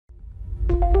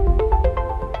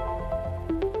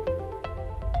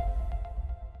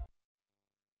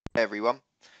everyone.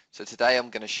 So today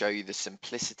I'm going to show you the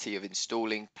simplicity of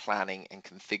installing, planning and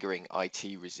configuring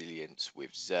IT resilience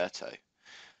with Zerto.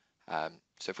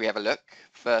 So if we have a look,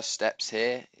 first steps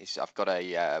here is I've got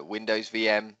a Windows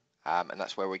VM and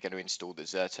that's where we're going to install the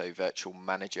Zerto Virtual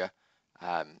Manager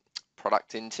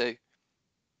product into.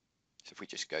 So if we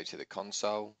just go to the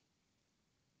console,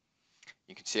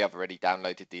 you can see I've already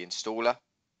downloaded the installer.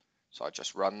 So I'll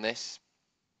just run this.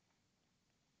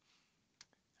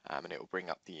 And it will bring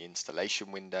up the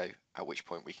installation window, at which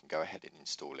point we can go ahead and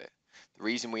install it. The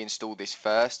reason we install this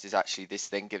first is actually this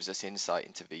then gives us insight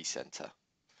into vCenter.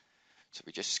 So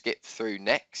we just skip through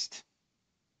next.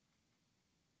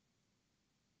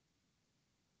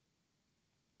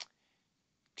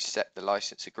 Accept the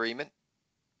license agreement.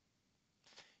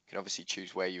 You can obviously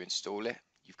choose where you install it.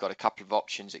 You've got a couple of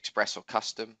options, Express or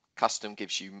Custom. Custom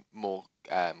gives you more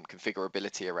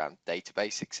configurability around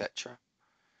database, etc.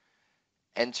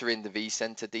 Enter in the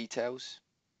vCenter details.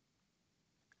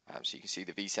 So you can see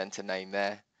the vCenter name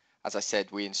there. As I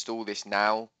said, we install this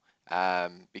now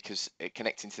because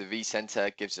connecting to the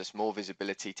vCenter gives us more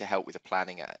visibility to help with the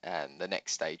planning at the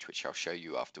next stage, which I'll show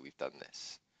you after we've done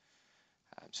this.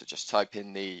 So just type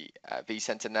in the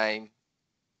vCenter name,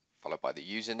 followed by the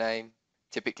username.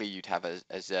 Typically, you'd have a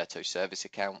Zerto service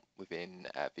account within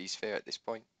vSphere at this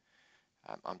point.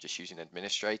 I'm just using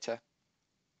administrator.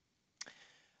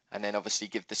 And then obviously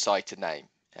give the site a name.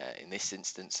 In this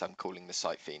instance, I'm calling the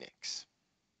site Phoenix.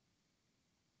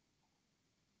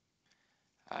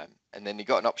 And then you've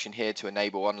got an option here to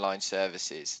enable online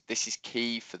services. This is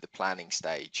key for the planning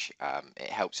stage. It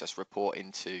helps us report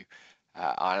into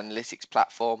our analytics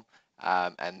platform,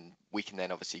 and we can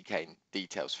then obviously gain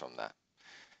details from that.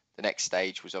 The next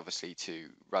stage was obviously to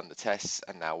run the tests,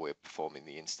 and now we're performing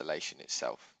the installation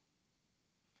itself.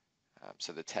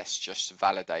 So the tests just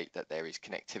validate that there is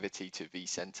connectivity to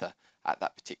vCenter at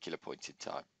that particular point in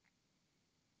time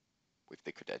with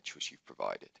the credentials you've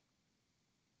provided.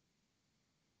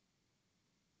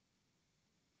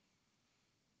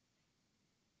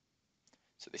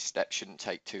 So this step shouldn't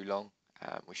take too long.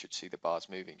 We should see the bars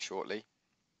moving shortly.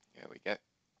 There we go.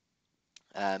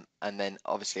 And then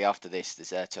obviously after this, the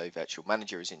Zerto Virtual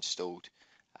Manager is installed,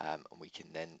 and we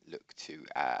can then look to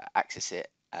access it,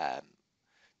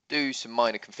 do some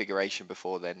minor configuration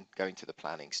before then going to the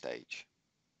planning stage.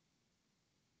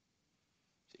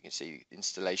 So you can see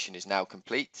installation is now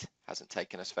complete, hasn't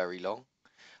taken us very long.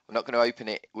 I'm not going to open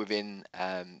it within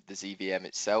the ZVM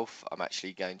itself. I'm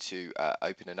actually going to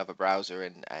open another browser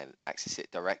and access it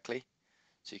directly.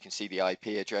 So you can see the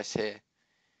IP address here.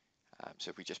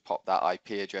 So if we just pop that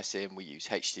IP address in, we use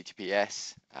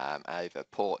HTTPS over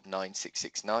port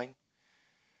 9669.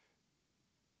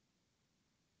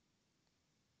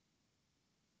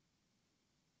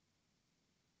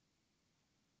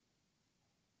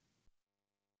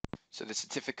 So the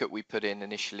certificate we put in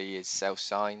initially is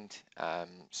self-signed,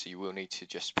 so you will need to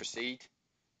just proceed.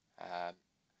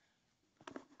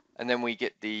 And then we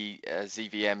get the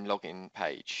ZVM login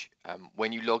page.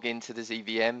 When you log into the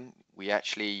ZVM, we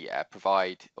actually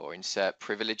provide or insert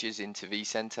privileges into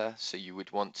vCenter. So you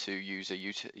would want to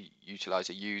utilize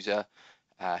a user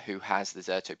who has the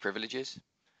Zerto privileges.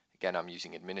 Again, I'm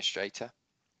using administrator,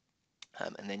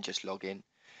 and then just log in.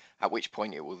 At which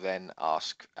point it will then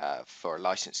ask for a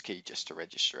license key just to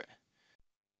register it.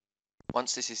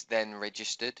 Once this is then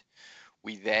registered,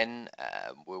 we then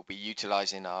will be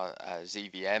utilizing our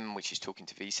ZVM, which is talking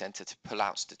to vCenter, to pull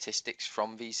out statistics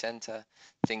from vCenter,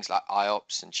 things like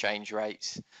IOPS and change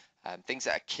rates, things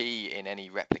that are key in any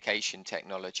replication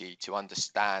technology to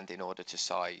understand in order to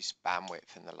size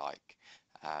bandwidth and the like,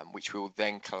 which we will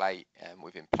then collate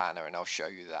within Planner, and I'll show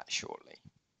you that shortly.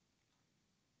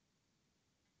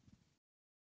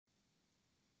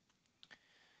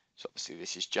 So obviously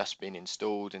this has just been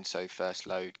installed, and so first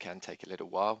load can take a little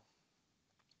while.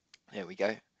 There we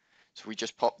go. So we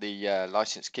just pop the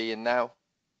license key in now.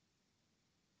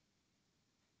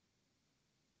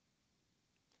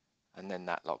 And then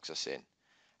that logs us in.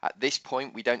 At this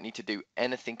point, we don't need to do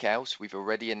anything else. We've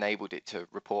already enabled it to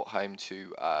report home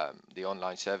to the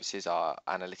online services, our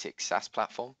analytics SaaS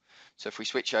platform. So if we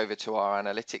switch over to our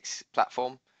analytics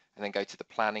platform and then go to the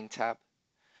planning tab,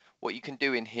 what you can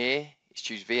do in here is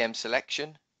choose VM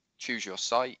selection, choose your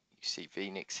site. You see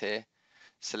Phoenix here.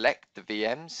 Select the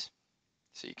VMs.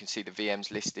 So you can see the VMs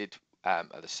listed are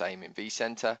the same in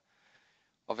vCenter.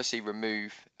 Obviously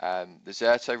remove the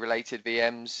Zerto related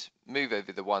VMs, move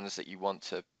over the ones that you want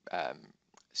to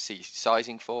see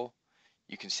sizing for.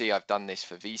 You can see I've done this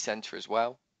for vCenter as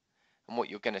well. And what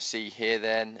you're going to see here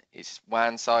then is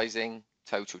WAN sizing,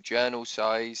 total journal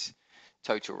size,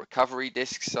 total recovery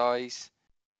disk size,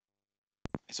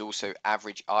 There's also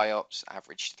average IOPS,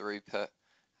 average throughput,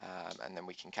 and then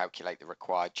we can calculate the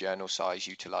required journal size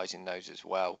utilizing those as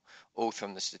well, all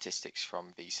from the statistics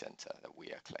from vCenter that we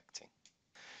are collecting.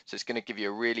 So it's going to give you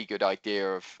a really good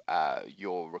idea of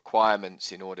your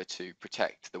requirements in order to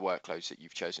protect the workloads that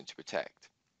you've chosen to protect.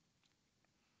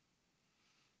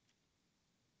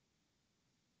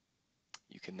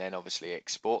 You can then obviously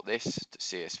export this to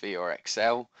CSV or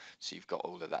Excel, so you've got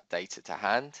all of that data to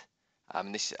hand.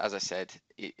 This, as I said,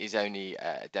 is only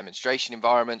a demonstration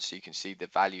environment, so you can see the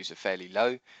values are fairly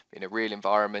low. In a real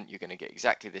environment, you're going to get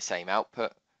exactly the same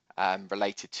output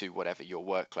related to whatever your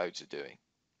workloads are doing.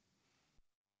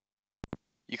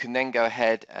 You can then go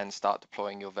ahead and start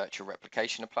deploying your virtual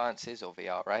replication appliances or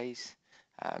VRAs.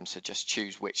 So just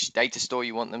choose which data store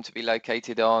you want them to be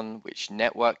located on, which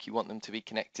network you want them to be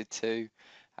connected to,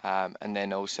 and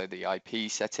then also the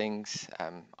IP settings.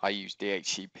 I use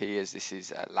DHCP as this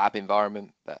is a lab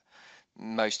environment, but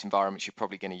most environments you're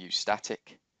probably going to use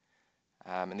static.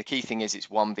 And the key thing is it's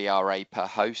one VRA per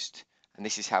host, and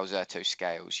this is how Zerto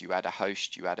scales. You add a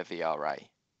host, you add a VRA.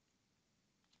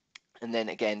 And then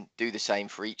again, do the same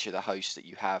for each of the hosts that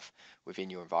you have within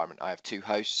your environment. I have 2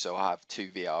 hosts, so I have 2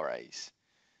 VRAs.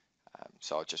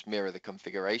 So I'll just mirror the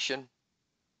configuration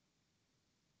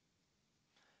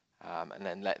and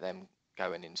then let them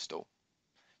go and install.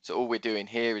 So all we're doing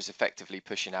here is effectively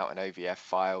pushing out an OVF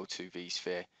file to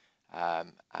vSphere, at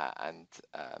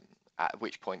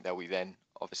which point they'll then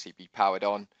obviously be powered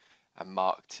on and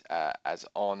marked as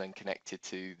on and connected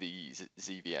to the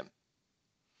ZVM.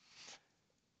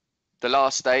 The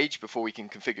last stage before we can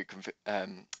configure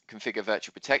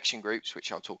virtual protection groups,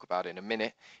 which I'll talk about in a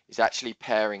minute, is actually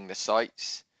pairing the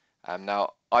sites.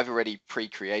 Now, I've already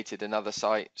pre-created another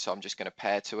site, so I'm just going to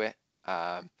pair to it,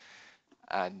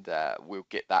 and we'll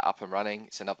get that up and running.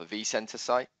 It's another vCenter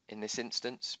site in this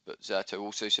instance, but Zerto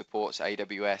also supports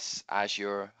AWS,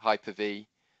 Azure, Hyper-V,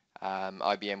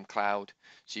 IBM Cloud,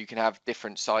 so you can have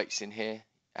different sites in here.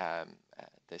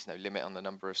 There's no limit on the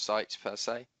number of sites per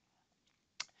se.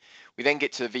 We then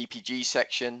get to the VPG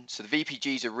section. So the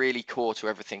VPGs are really core to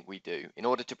everything we do. In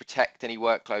order to protect any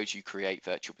workloads, you create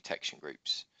virtual protection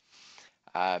groups.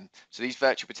 So these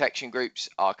virtual protection groups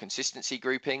are consistency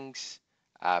groupings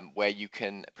where you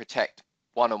can protect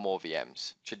one or more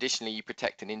VMs. Traditionally, you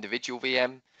protect an individual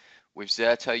VM. With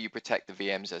Zerto, you protect the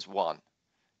VMs as one.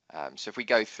 So if we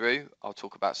go through, I'll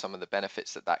talk about some of the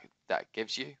benefits that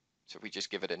gives you. So if we just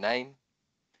give it a name,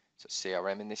 so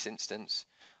CRM in this instance,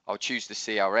 I'll choose the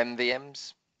CRM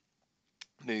VMs,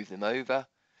 move them over.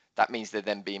 That means they're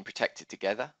then being protected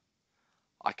together.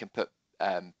 I can put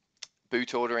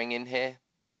boot ordering in here,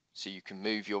 so you can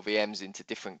move your VMs into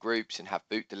different groups and have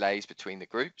boot delays between the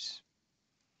groups.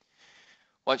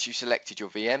 Once you've selected your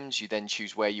VMs, you then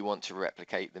choose where you want to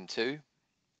replicate them to.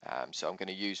 So I'm going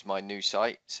to use my new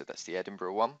site, so that's the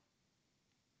Edinburgh one.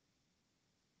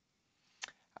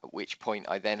 At which point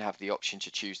I then have the option to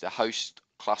choose the host,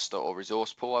 cluster or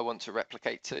resource pool I want to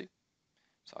replicate to.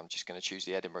 So I'm just going to choose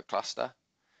the Edinburgh cluster.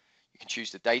 You can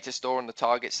choose the data store on the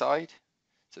target side.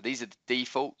 So these are the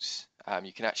defaults.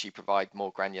 You can actually provide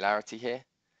more granularity here.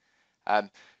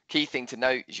 Key thing to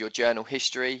note is your journal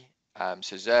history.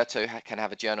 So Zerto can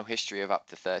have a journal history of up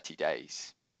to 30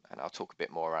 days. And I'll talk a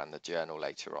bit more around the journal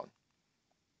later on.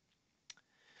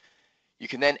 You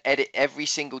can then edit every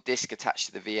single disk attached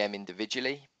to the VM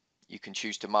individually. You can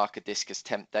choose to mark a disk as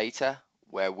temp data,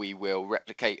 where we will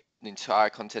replicate the entire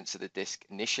contents of the disk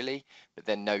initially, but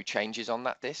then no changes on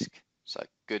that disk. So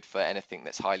good for anything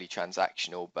that's highly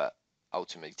transactional, but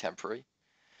ultimately temporary.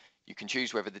 You can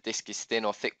choose whether the disk is thin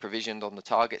or thick provisioned on the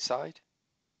target side.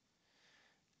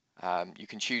 You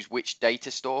can choose which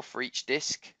data store for each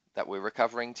disk that we're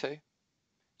recovering to.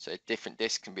 So different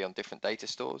disks can be on different data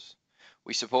stores.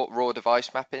 We support raw device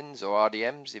mappings or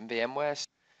RDMs in VMware.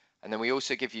 And then we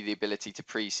also give you the ability to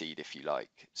pre-seed if you like.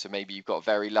 So maybe you've got a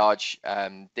very large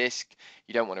disk,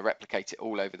 you don't want to replicate it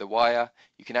all over the wire.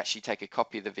 You can actually take a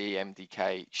copy of the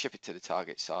VMDK, ship it to the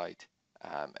target side,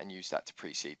 and use that to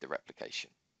pre-seed the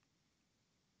replication.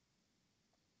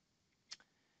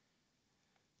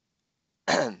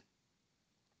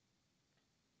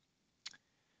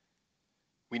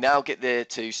 We now get there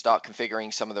to start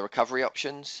configuring some of the recovery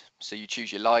options. So you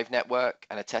choose your live network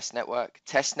and a test network.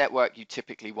 Test network you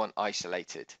typically want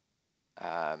isolated.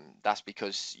 That's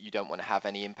because you don't want to have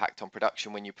any impact on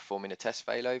production when you're performing a test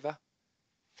failover.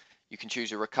 You can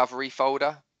choose a recovery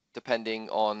folder depending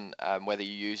on whether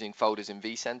you're using folders in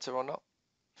vCenter or not.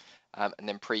 And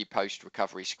then pre-post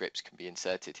recovery scripts can be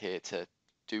inserted here to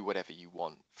do whatever you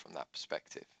want from that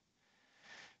perspective.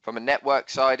 From a network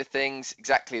side of things,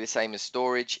 exactly the same as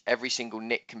storage. Every single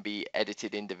NIC can be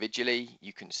edited individually.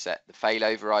 You can set the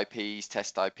failover IPs,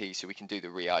 test IPs, so we can do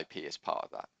the re-IP as part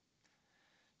of that.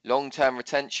 Long-term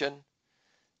retention.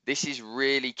 This is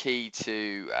really key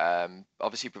to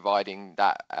obviously providing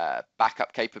that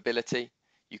backup capability.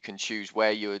 You can choose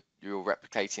where you're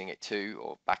replicating it to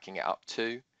or backing it up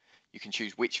to. You can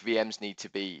choose which VMs need to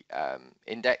be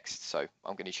indexed. So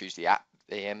I'm going to choose the app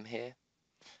VM here.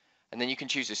 And then you can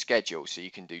choose a schedule. So you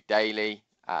can do daily,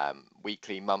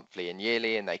 weekly, monthly, and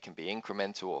yearly, and they can be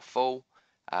incremental or full.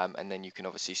 And then you can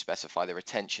obviously specify the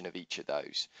retention of each of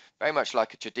those. Very much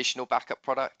like a traditional backup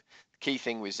product. The key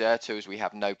thing with Zerto is we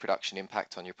have no production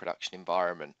impact on your production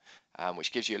environment,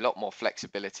 which gives you a lot more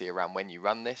flexibility around when you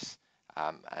run this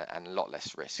and a lot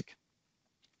less risk.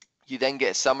 You then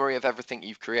get a summary of everything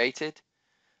you've created,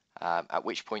 at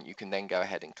which point you can then go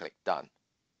ahead and click Done.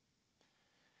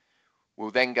 We'll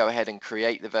then go ahead and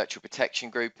create the virtual protection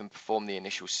group and perform the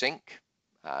initial sync,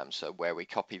 so where we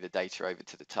copy the data over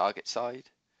to the target side.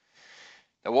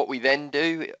 Now what we then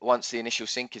do once the initial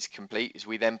sync is complete is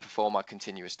we then perform our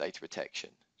continuous data protection.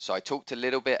 So I talked a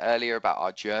little bit earlier about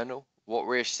our journal. What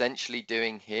we're essentially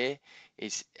doing here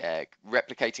is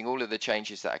replicating all of the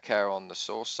changes that occur on the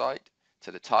source side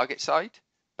to the target side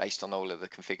based on all of the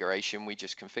configuration we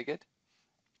just configured.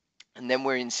 And then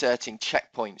we're inserting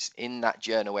checkpoints in that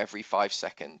journal every 5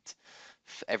 seconds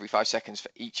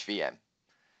for each VM.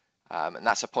 And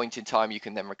that's a point in time you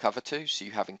can then recover to. So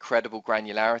you have incredible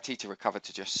granularity to recover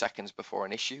to just seconds before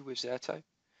an issue with Zerto.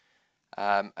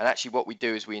 And actually what we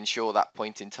do is we ensure that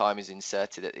point in time is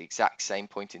inserted at the exact same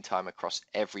point in time across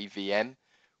every VM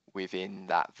within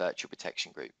that virtual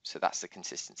protection group. So that's the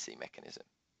consistency mechanism.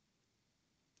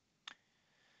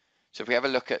 So if we have a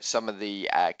look at some of the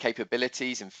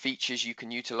capabilities and features you can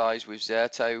utilize with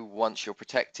Zerto once you're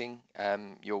protecting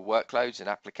your workloads and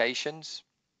applications,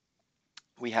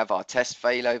 we have our test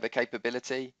failover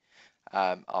capability,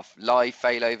 our live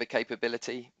failover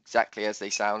capability, exactly as they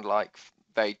sound like,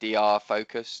 very DR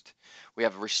focused. We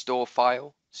have a restore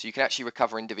file, so you can actually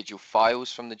recover individual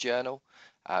files from the journal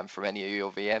from any of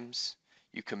your VMs.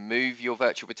 You can move your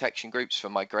virtual protection groups for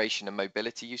migration and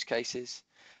mobility use cases.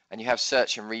 And you have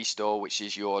search and restore, which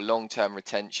is your long-term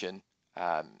retention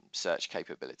search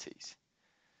capabilities.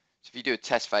 So if you do a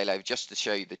test failover, just to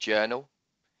show you the journal,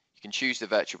 you can choose the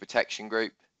virtual protection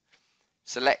group,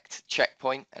 select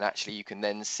checkpoint, and actually you can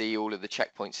then see all of the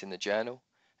checkpoints in the journal.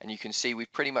 And you can see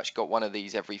we've pretty much got one of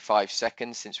these every 5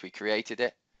 seconds since we created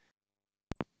it.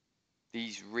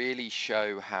 These really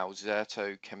show how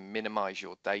Zerto can minimize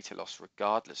your data loss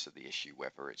regardless of the issue,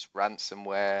 whether it's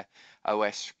ransomware,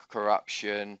 OS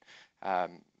corruption,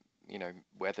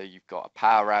 whether you've got a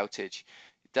power outage.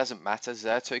 It doesn't matter.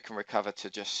 Zerto can recover to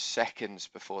just seconds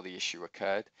before the issue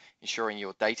occurred, ensuring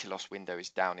your data loss window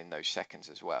is down in those seconds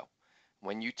as well.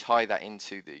 When you tie that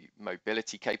into the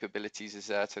mobility capabilities of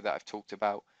Zerto that I've talked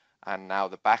about, and now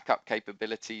the backup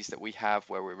capabilities that we have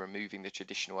where we're removing the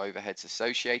traditional overheads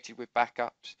associated with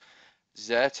backups,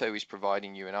 Zerto is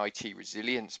providing you an IT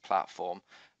resilience platform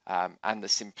and the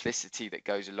simplicity that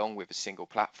goes along with a single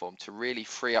platform to really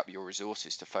free up your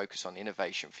resources to focus on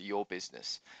innovation for your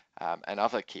business and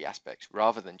other key aspects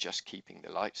rather than just keeping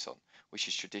the lights on, which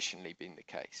has traditionally been the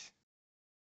case.